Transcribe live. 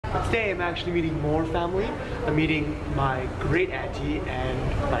Today I'm actually meeting more family. I'm meeting my great auntie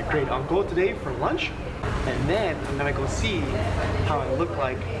and my great uncle today for lunch. And then I'm gonna go see how I look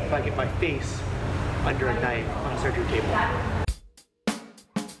like if I get my face under a knife on a surgery table.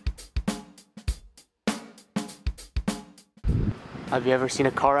 Have you ever seen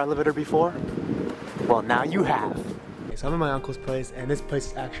a car elevator before? Well, now you have. So I'm at my uncle's place, and this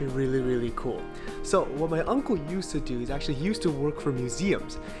place is actually really cool. So what my uncle used to do is actually he used to work for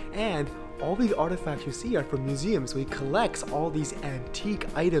museums, and all these artifacts you see are from museums. So he collects all these antique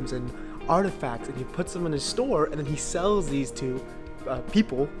items and artifacts, and he puts them in his store, and then he sells these to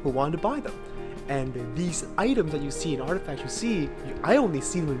people who want to buy them. And these items that you see and artifacts you see, I only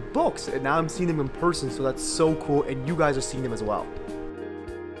see them in books, and now I'm seeing them in person, so that's so cool, and you guys are seeing them as well.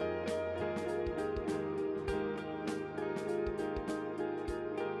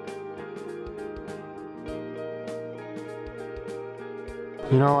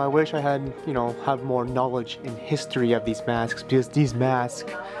 You know, I wish I had, have more knowledge in history of these masks, because these masks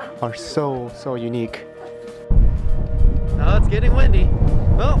are so unique. Now it's getting windy.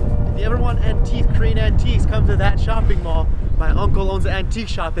 Well, if you ever want antiques, Korean antiques, come to that shopping mall. My uncle owns an antique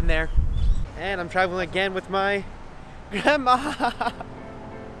shop in there. And I'm traveling again with my grandma.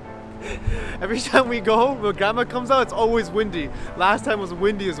 Every time we go, when grandma comes out, it's always windy. Last time was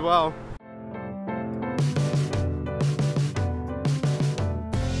windy as well.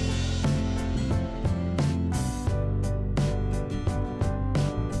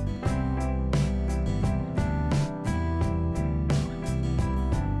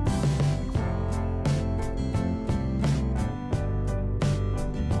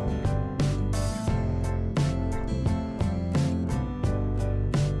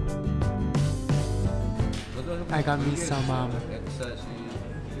 I got me some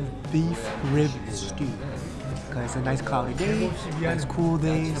beef rib stew because it's a nice cloudy day, nice cool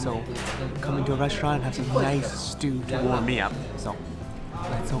day, so come into a restaurant and have some nice stew to warm me up. So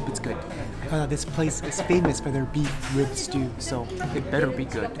let's hope it's good. I found out this place is famous for their beef rib stew, so it better be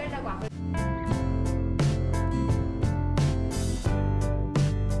good.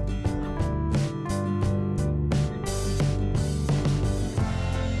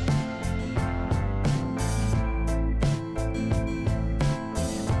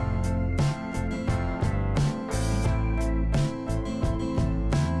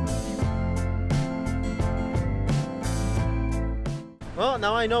 Well,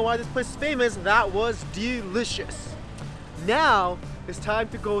 now I know why this place is famous. That was delicious. Now it's time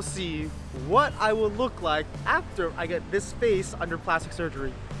to go see what I will look like after I get this face under plastic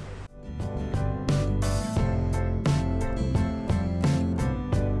surgery.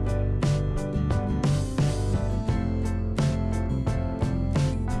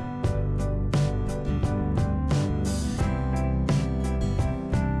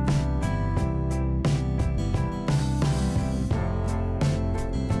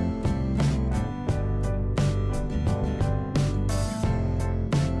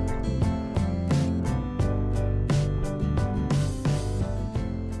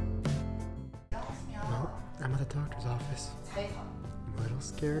 I'm at the doctor's office. I'm a little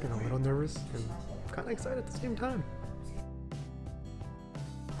scared and a little nervous and kind of excited at the same time.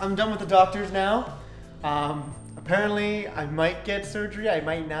 I'm done with the doctors now. Apparently I might get surgery, I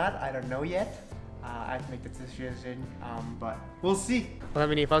might not, I don't know yet. I have to make the decision, but we'll see. Well, I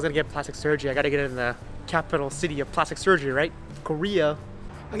mean, if I was gonna get plastic surgery, I gotta get it in the capital city of plastic surgery, right? Korea.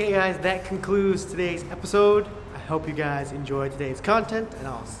 Okay guys, that concludes today's episode. I hope you guys enjoyed today's content, and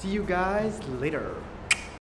I'll see you guys later.